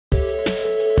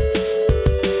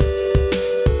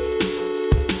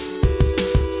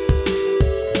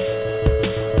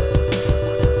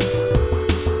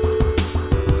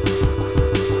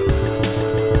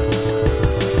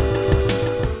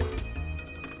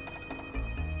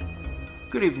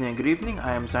Good evening,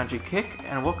 I am Zanji Kick,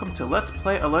 and welcome to Let's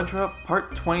Play Alundra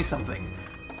Part 20-something.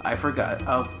 I forgot,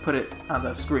 I'll put it on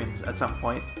the screens at some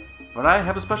point, but I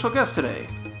have a special guest today.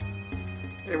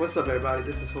 Hey, what's up everybody,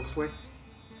 this is Josue.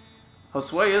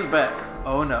 Josue is back.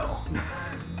 Oh no.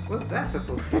 What's that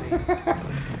supposed to mean?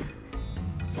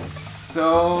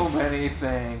 So many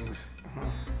things.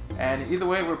 And either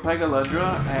way, we're playing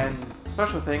Alundra, and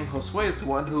special thing, Josue is the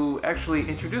one who actually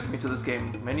introduced me to this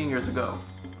game many years ago.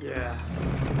 Yeah,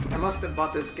 I must have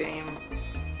bought this game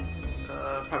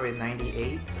probably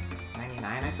 98,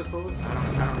 99 I suppose,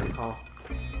 I don't recall.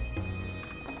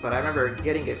 But I remember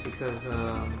getting it because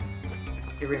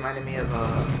it reminded me of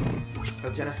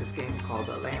a Genesis game called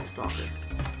Landstalker.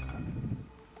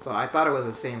 So I thought it was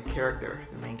the same character,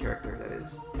 the main character that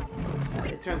is.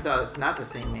 It turns out it's not the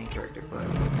same main character, but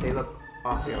they look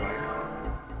awfully alike.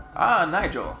 Ah,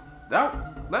 Nigel.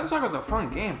 Landstalker was a fun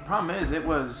game. Problem is, it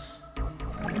was...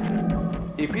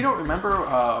 If you don't remember,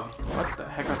 what the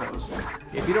heck are those?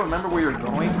 If you don't remember where you're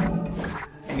going,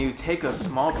 and you take a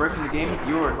small break from the game,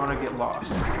 you are going to get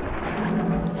lost.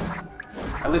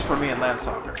 At least for me in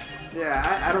Landstalker.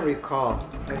 Yeah, I don't recall.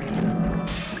 I mean,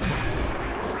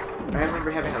 I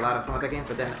remember having a lot of fun with that game,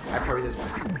 but then I probably just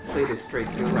played it straight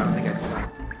through. I don't think I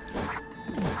stopped.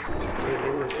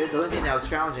 The only thing that was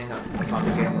challenging about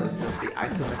the game was just the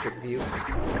isometric view.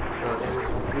 So it was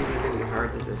really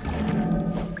hard to just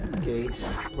gauge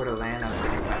where to land on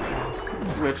certain platforms.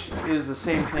 Which is the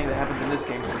same thing that happens in this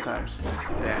game sometimes.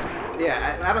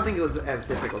 Yeah. I don't think it was as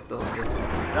difficult though in this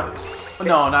one.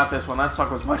 No, not this one.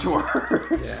 Landstalker was much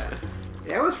worse.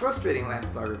 Yeah, it was frustrating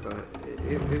Landstalker, but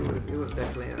it was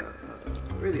definitely a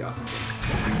really awesome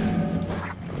game.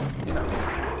 You know,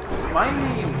 my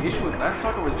main issue with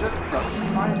Landstalker was just the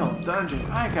final dungeon.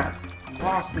 I got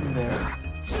lost in there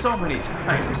so many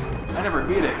times. I never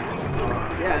beat it.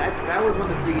 Yeah, that was one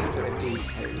of the few games that I beat.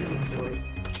 I really enjoyed.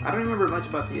 I don't remember much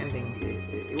about the ending.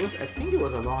 It was, I think it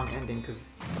was a long ending because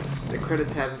the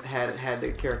credits had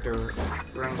the character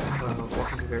running,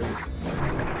 walking through various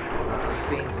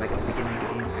scenes like at the beginning of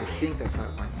the game. I think that's how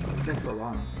it went. It's been so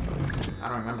long. I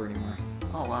don't remember anymore.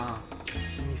 Oh wow.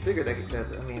 And you figure that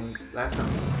I mean, last time,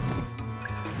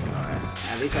 you know,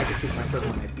 at least I could pick myself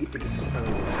when I beat the game. It was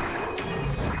probably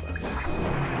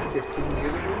 15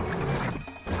 years ago.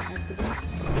 Has to be.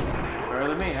 Better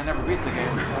than me. I never beat the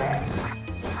game.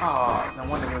 Oh, no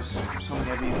wonder there's so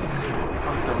many of these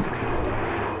hunks of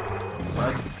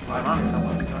blood slime on it. No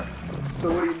wonder.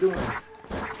 So what are you doing?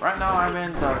 Right now I'm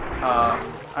in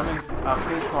a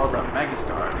place called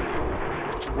Magyscar,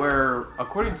 where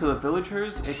according to the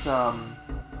villagers, it's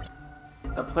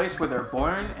the place where they're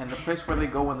born and the place where they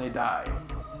go when they die.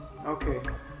 Okay.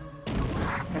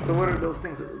 And so what are those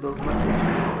things? Those mud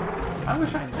creatures? I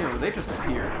wish I knew. They just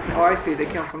appeared. Oh, I see. They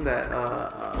come from that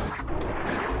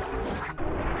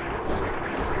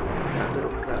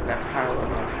that pile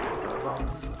of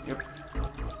bones. Yep.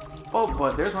 Oh,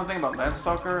 but there's one thing about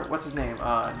Landstalker. What's his name?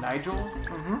 Nigel?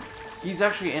 Mm-hmm. He's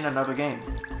actually in another game.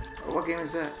 What game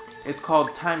is that? It's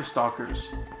called Time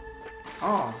Stalkers.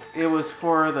 Oh. It was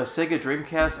for the Sega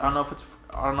Dreamcast. I don't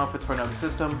know if it's for another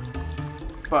system,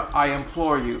 but I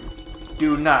implore you,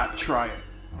 do not try it.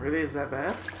 Really? Is that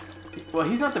bad? Well,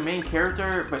 he's not the main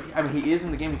character, but I mean he is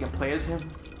in the game. You can play as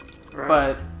him. Right.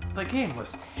 But the game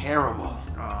was terrible.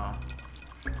 Oh.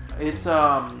 It's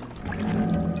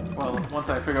well, once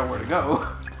I figure out where to go.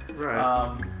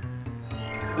 Right.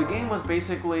 The game was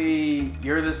basically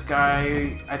you're this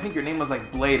guy. I think your name was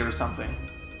like Blade or something.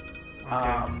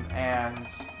 Okay. And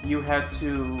you had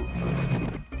to.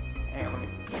 Hang on, let me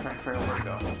try and figure out where to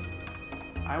go.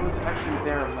 I was actually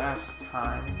there last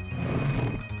time.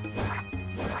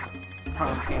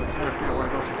 Probably this game, I try to figure out where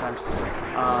to go sometimes.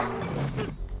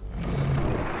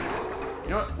 You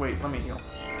know what? Wait, let me heal.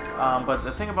 But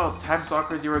the thing about Time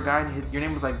Stalkers, you were a guy, and your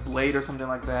name was like Blade or something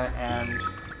like that, and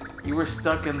you were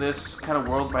stuck in this kind of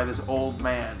world by this old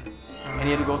man, and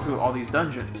you had to go through all these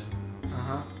dungeons.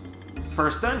 Uh-huh.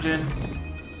 First dungeon,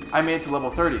 I made it to level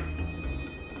 30.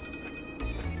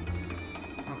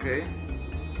 Okay.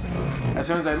 As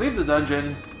soon as I leave the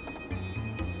dungeon,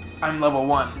 I'm level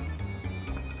 1.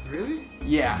 Really?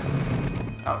 Yeah.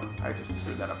 Oh, I just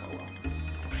screwed that up. Oh well.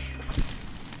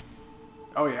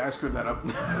 Oh yeah, I screwed that up. Oh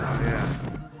yeah.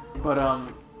 But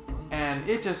and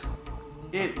it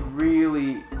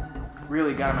really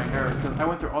got on my nerves because I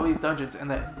went through all these dungeons and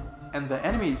the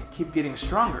enemies keep getting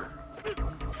stronger.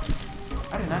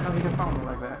 I did not know he could follow me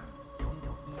like that.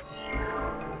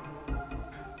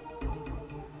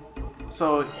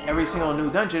 So every single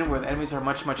new dungeon where the enemies are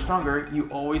much stronger, you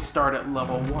always start at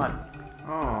level 1.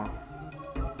 Oh.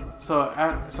 So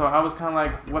I was kind of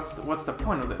like, what's the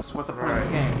point of this? What's the point of this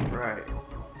game? Right.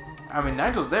 I mean,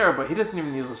 Nigel's there, but he doesn't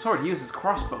even use a sword. He uses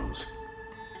crossbows.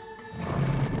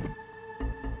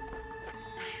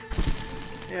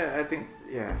 Yeah, I think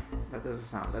that doesn't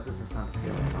sound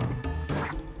appealing.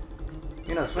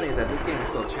 You know, what's funny is that this game is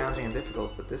so challenging and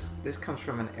difficult, but this comes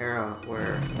from an era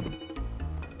where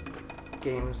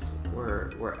games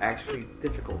were actually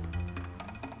difficult.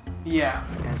 Yeah.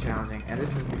 And challenging, and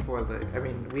this is before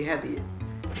we had the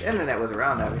internet was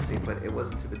around obviously, but it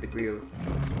wasn't to the degree of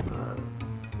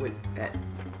which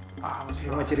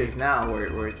it is now,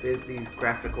 where there's these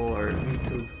graphical or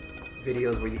YouTube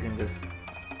videos where you can just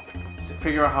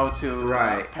figure out how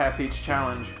to pass each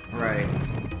challenge. Right.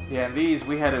 Yeah, and these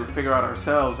we had to figure out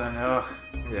ourselves, and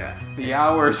the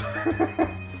hours.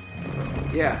 So,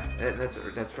 yeah,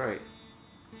 that's right.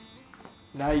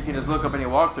 Now you can just look up any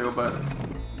walkthrough, but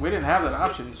we didn't have that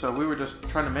option, so we were just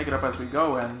trying to make it up as we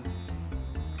go, and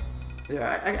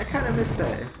yeah, I kind of miss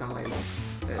that in some ways.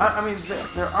 I mean,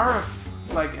 there are,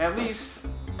 like, at least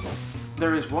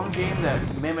there is one game that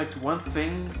mimicked one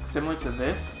thing similar to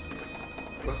this.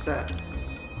 What's that?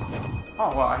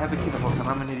 Oh, well, I had the key the whole time.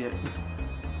 I'm an idiot.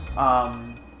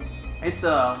 It's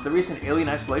the recent Alien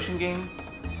Isolation game.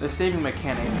 The saving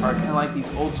mechanics are kind of like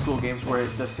these old school games where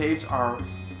the saves are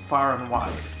far and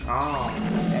wide. Oh.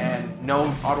 And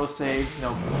no auto saves,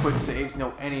 no quick saves,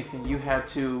 no anything. You had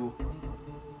to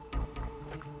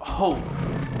hope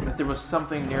that there was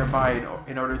something nearby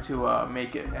in order to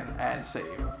make it and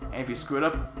save. And if you screw it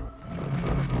up,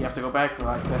 you have to go back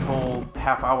like that whole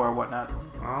half hour or whatnot.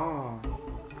 Oh.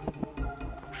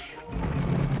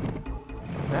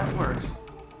 If that works.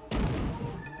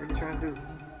 What are you trying to do?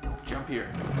 Jump here.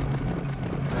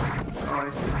 Oh, I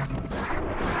see.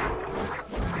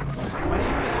 So many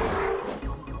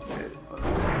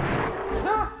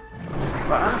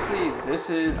But honestly, this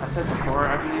is, I said before,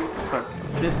 I believe, but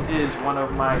this is one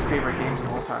of my favorite games of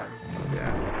all time.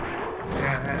 Yeah.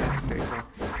 Yeah, I have to say so.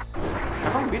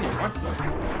 I've only been it once though.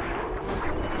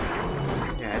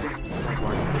 Yeah, I didn't like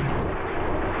once.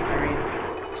 I mean,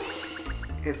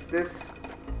 it's this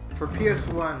for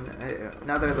PS1.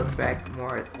 Now that I look back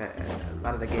more at a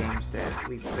lot of the games that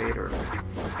we've played, or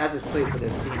not just played, but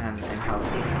just seen and how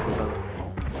games have developed.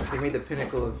 For me, the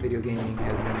pinnacle of video gaming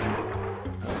has been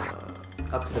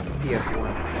up to the PS1.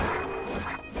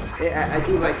 I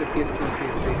do like the PS2 and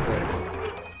PS3,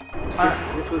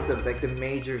 but this was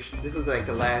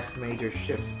the last major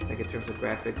shift, like in terms of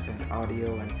graphics and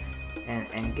audio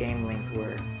and game length,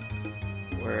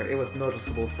 where it was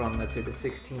noticeable from, let's say, the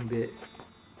 16-bit,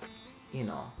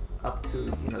 up to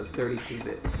the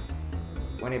 32-bit.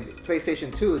 When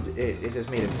PlayStation 2, it just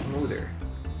made it smoother,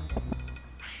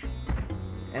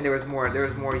 and there was more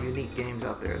unique games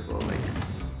out there as well. Like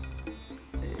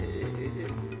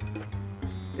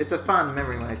it's a fond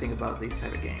memory when I think about these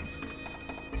type of games.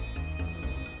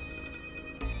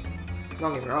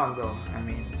 Don't get me wrong, though. I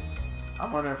mean,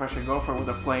 I'm wondering if I should go for it with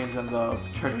the flames and the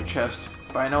treasure chest.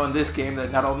 But I know in this game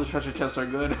that not all the treasure chests are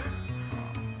good.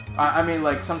 I mean,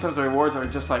 like, sometimes the rewards are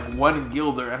just like 1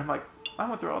 guilder, and I'm like, I'm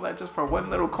gonna throw all that just for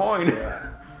 1 little coin. Yeah.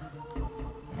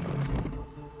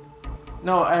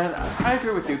 No, and I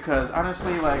agree with you, because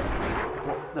honestly, like,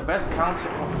 some of the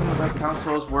best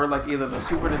consoles were like either the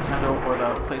Super Nintendo or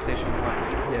the PlayStation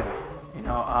 1. Yeah.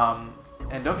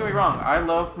 And don't get me wrong, I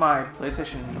love my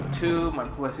PlayStation 2, my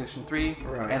PlayStation 3,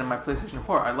 and my PlayStation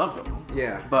 4. I love them.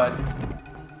 Yeah. But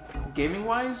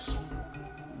gaming-wise,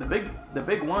 the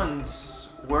big ones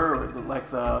were like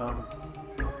the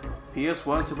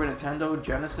PS1, Super Nintendo,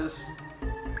 Genesis.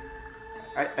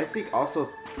 I think also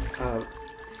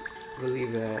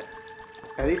believe that,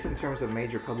 at least in terms of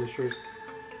major publishers,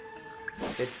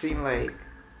 it seemed like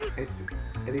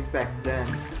at least back then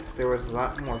there was a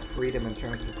lot more freedom in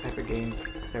terms of the type of games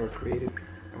that were created.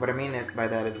 And what I mean by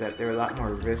that is that there were a lot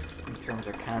more risks in terms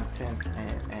of content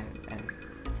and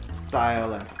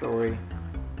style and story.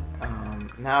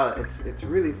 Now it's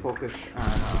really focused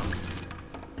on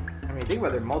I mean, think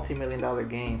about their multi-million-dollar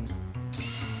games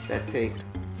that take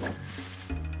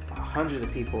hundreds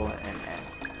of people and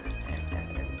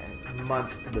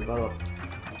months to develop,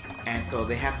 and so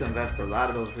they have to invest a lot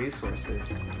of those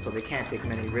resources, so they can't take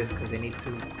many risks because they need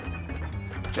to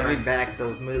earn back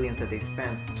those millions that they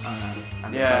spent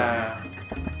on development.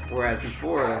 Whereas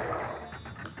before,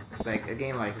 like a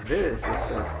game like this, it's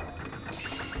just,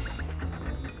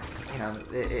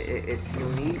 it's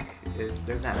unique.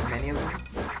 There's not many of them,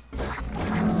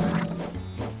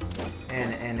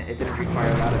 and it didn't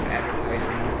require a lot of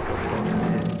advertising and so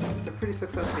forth. It's a pretty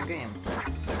successful game.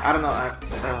 I don't know.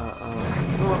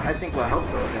 Well, I think what helps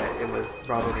though is that it was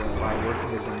brought over by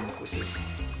working designs, which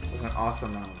was was an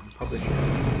awesome publisher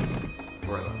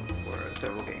for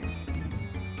several games.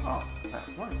 Oh, that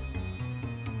what?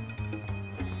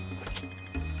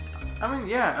 I mean,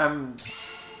 yeah.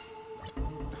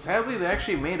 Sadly, they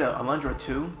actually made a Alundra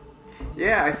 2.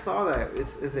 Yeah, I saw that.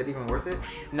 Is it even worth it?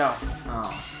 No.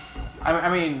 Oh. I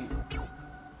mean,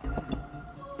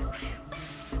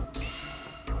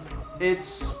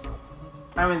 it's.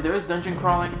 I mean, there is dungeon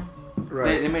crawling.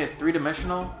 Right. They made it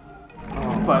 3-dimensional,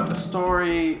 Oh. but the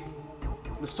story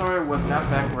was not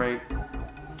that great.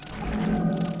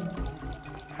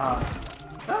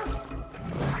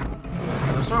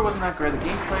 The story wasn't that great. The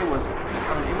gameplay was.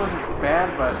 I mean, it wasn't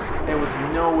bad, but it was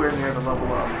nowhere near the level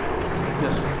of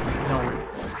this one. Nowhere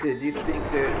near. Do you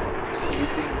think that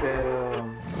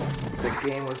the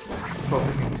game was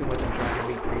focusing too much on trying to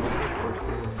be 3D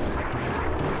versus,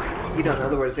 in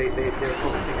other words, they were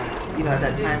focusing on, at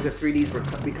that time the 3Ds were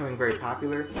becoming very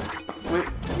popular?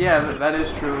 Yeah, that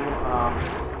is true.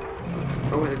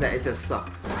 Or was it that it just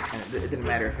sucked and it didn't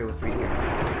matter if it was 3D or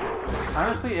not?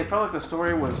 Honestly, it felt like the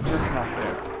story was just not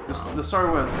there. The story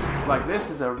was like, this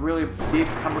is a really deep,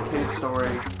 complicated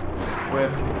story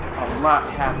with a lot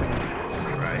happening.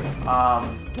 Right.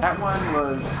 That one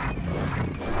was,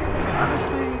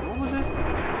 honestly, what was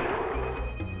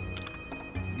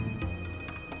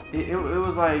it? It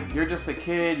was like, you're just a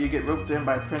kid, you get roped in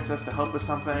by a princess to help with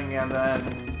something, and then,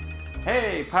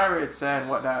 hey, pirates and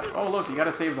whatnot. Oh, look, you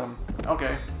gotta save them.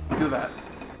 Okay, do that.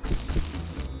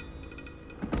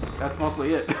 That's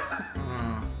mostly it.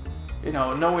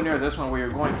 Nowhere near this one where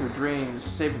you're going through dreams,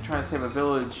 trying to save a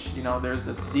village. There's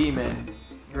this demon.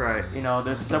 Right.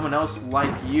 There's someone else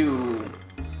like you.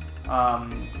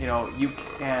 You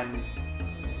can.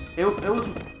 It was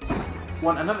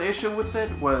another issue with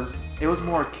it was it was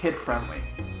more kid friendly.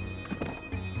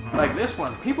 Like this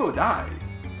one, people died.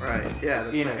 Right. Yeah.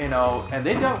 That's right. And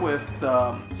they dealt with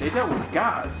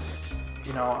gods.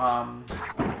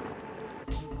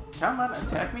 Come on,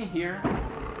 attack me here.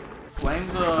 Flame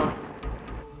the.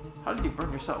 How did you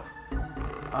burn yourself?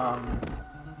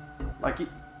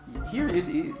 Here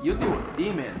you deal with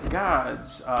demons,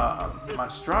 gods,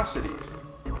 monstrosities.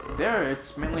 There,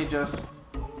 it's mainly just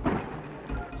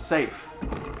safe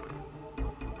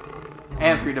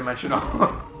and 3-dimensional.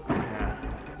 Yeah.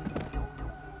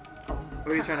 What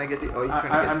are you trying to get?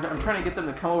 I'm trying to get them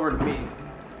to come over to me,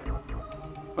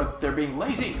 but they're being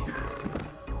lazy.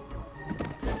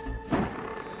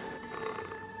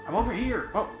 I'm over here.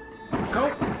 Oh,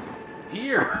 go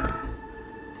here.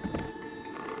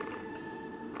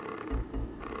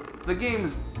 The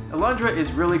game's Alundra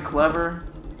is really clever,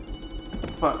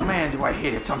 but man, do I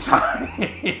hate it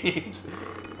sometimes.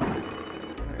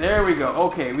 There we go.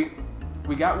 Okay, we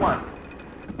got one.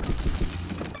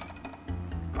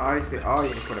 Oh, I see. Oh,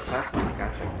 you can put a platform.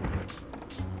 Gotcha.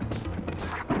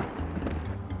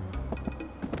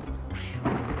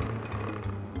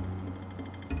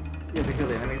 You have to kill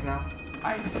the enemies now?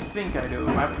 I think I do.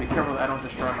 I have to be careful that I don't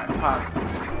destroy my pot.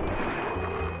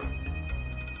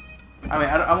 I mean,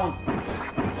 I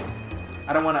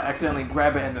don't want to accidentally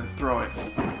grab it and then throw it.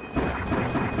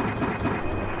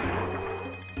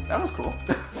 That was cool.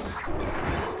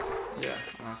 Yeah,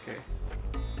 okay.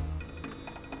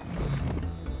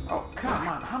 Oh, come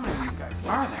on. How many of these guys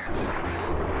are there?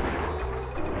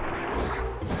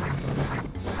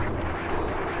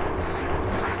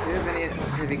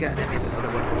 Have you got any other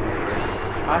weapons yet?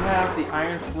 I have the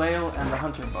Iron Flail and the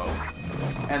Hunter Bow.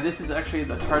 And this is actually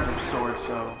the Charger Sword,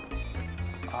 so...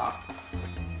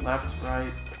 left,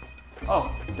 right...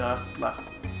 Oh, duh, left.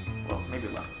 Well, maybe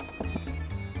left.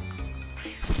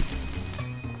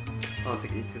 Oh, to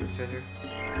get you to the treasure?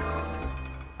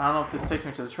 I don't know if this takes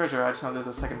me to the treasure, I just know there's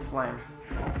a second flame.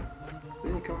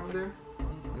 Didn't you come over there?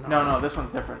 No, this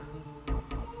one's different.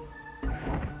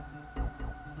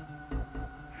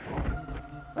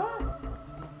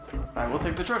 I will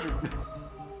take the treasure.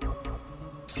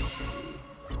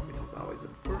 Which is always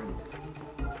important.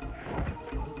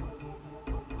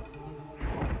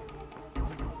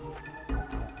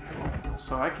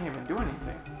 So I can't even do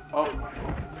anything. Oh,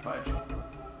 fudge.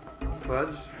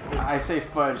 Fudge? I say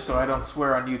fudge so I don't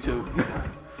swear on YouTube.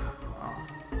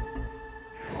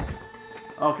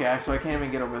 Oh. Okay, so I can't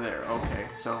even get over there. Okay,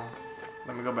 so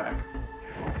let me go back.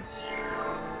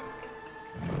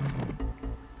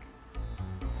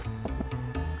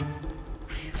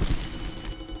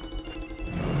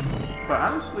 But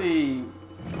honestly,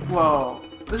 well,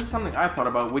 this is something I thought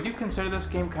about. Would you consider this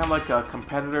game kind of like a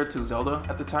competitor to Zelda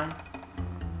at the time?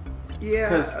 Yeah,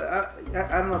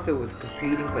 I don't know if it was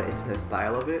competing, but it's in the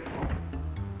style of it.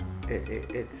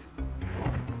 It's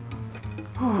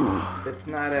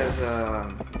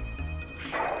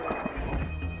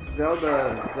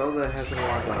Zelda has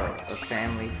more of a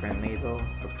family-friendly though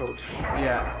approach.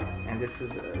 Yeah. And this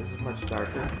is much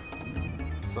darker.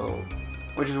 So.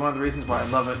 Which is one of the reasons why I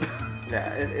love it.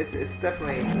 Yeah, it's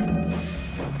definitely.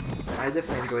 I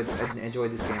definitely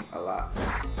enjoyed this game a lot.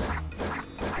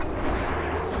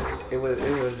 It was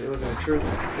a mature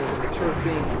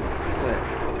thing, but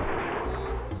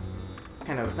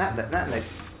kind of not like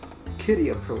kiddie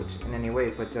approach in any way,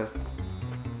 but just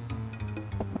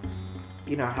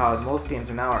you know how most games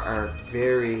now are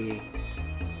very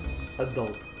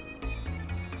adult.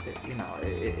 You know,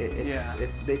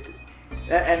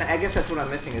 and I guess that's what I'm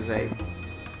missing is like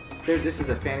this is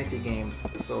a fantasy game,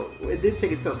 so it did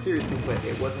take itself seriously, but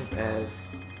it wasn't as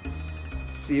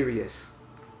serious.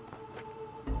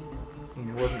 You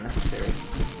know, it wasn't necessary.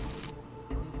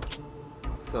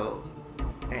 So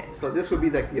this would be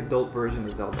like the adult version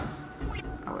of Zelda.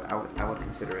 I would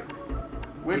consider it.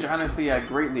 Which honestly I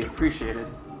greatly appreciated.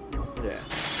 Yeah.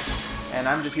 And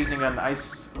I'm just using an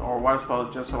ice or water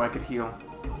spell just so I could heal.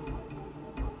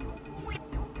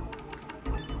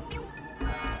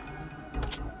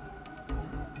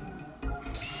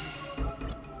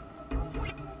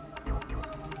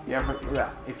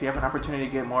 Yeah, if you have an opportunity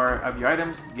to get more of your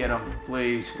items, get them,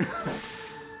 please.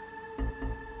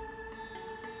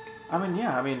 I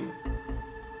mean...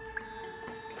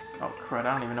 Oh, crud,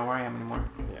 I don't even know where I am anymore.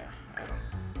 Yeah, I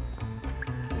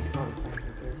don't...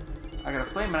 I got a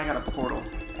flame and I got a portal.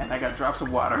 And I got drops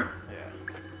of water. Yeah.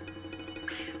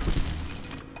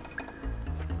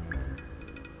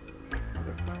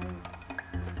 Another flame.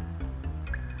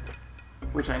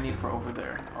 Which I need for over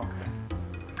there. Okay.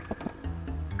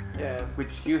 Yeah. Which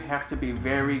you have to be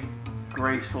very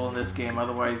graceful in this game,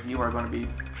 otherwise you are going to be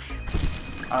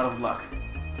out of luck.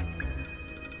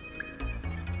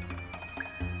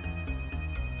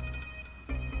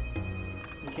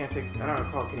 You can't take... I don't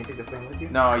recall. Can you take the flame with you?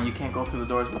 No, you can't go through the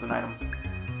doors with an item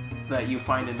that you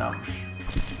find in Oh,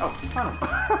 son of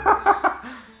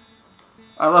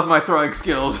I love my throwing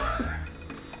skills.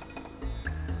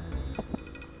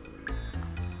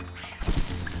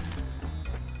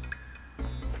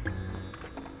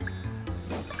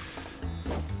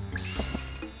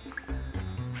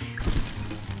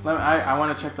 I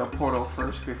want to check the portal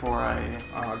first before I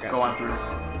go on through.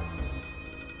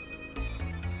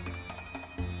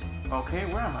 Okay,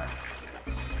 where am I?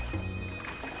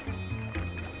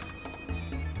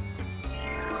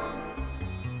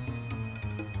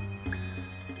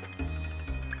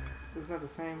 Isn't that the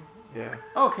same? Yeah.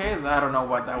 Okay, I don't know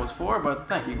what that was for, but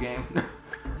thank you, game.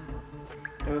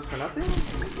 It was for nothing?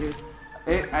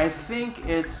 I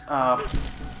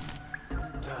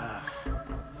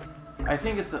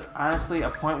think it's honestly a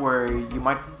point where you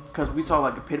might, because we saw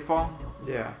like a pitfall.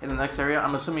 Yeah. In the next area,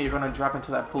 I'm assuming you're gonna drop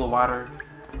into that pool of water,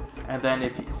 and then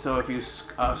if you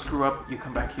screw up, you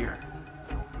come back here.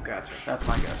 Gotcha. That's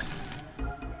my guess.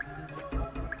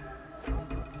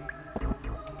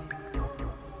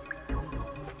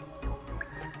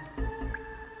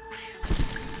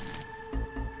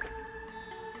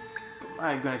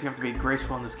 My goodness, you have to be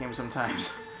graceful in this game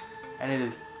sometimes, and it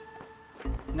is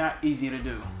not easy to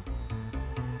do.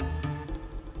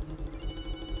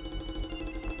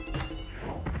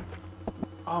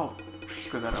 Oh,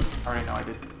 screw that up. I already know I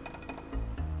did.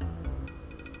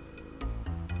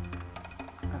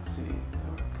 Let's see.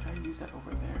 Can I use that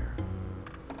over there?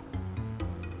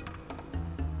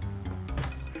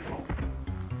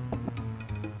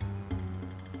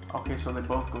 Okay, so they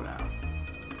both go down.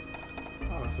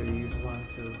 Oh, so you use one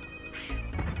to...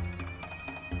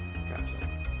 Gotcha.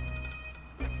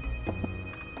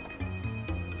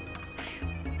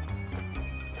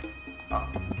 Oh,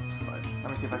 fudge.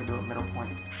 Let me see if I can do a middle point.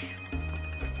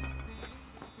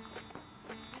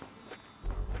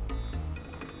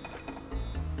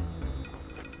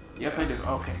 Yes, I do.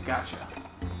 Okay, gotcha.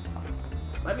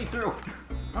 Let me through.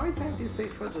 How many times do you say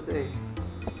fudge a day?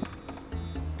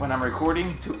 When I'm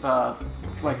recording,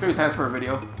 like 3 times per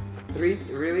video. 3?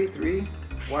 Really? 3?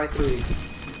 Why 3?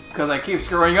 Because I keep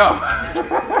screwing up.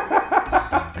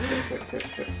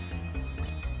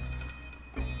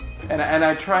 and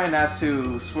I try not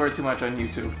to swear too much on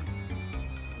YouTube.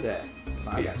 Yeah,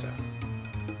 I gotcha.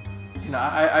 You know,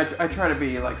 I try to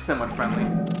be like somewhat friendly.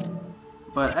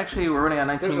 But actually, we're running on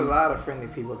 19. There's a lot of friendly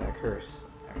people that curse.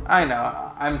 I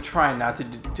know. I'm trying not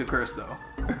to curse though.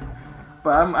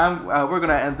 But we're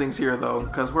gonna end things here though,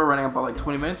 because we're running about like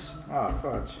 20 minutes. Oh,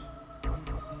 fudge.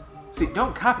 See,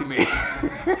 don't copy me.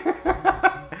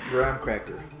 Graham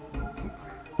cracker.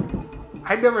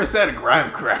 I never said a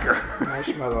graham cracker.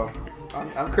 Marshmallow.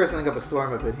 I'm cursing up a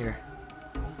storm up in here.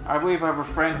 I believe I have a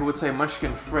friend who would say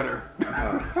munchkin fritter.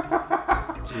 Oh,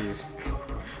 jeez.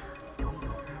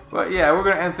 But yeah, we're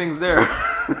gonna end things there.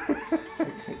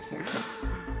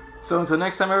 So until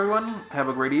next time, everyone, have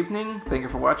a great evening. Thank you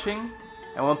for watching,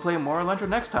 and we'll play more Alundra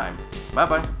next time. Bye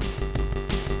bye.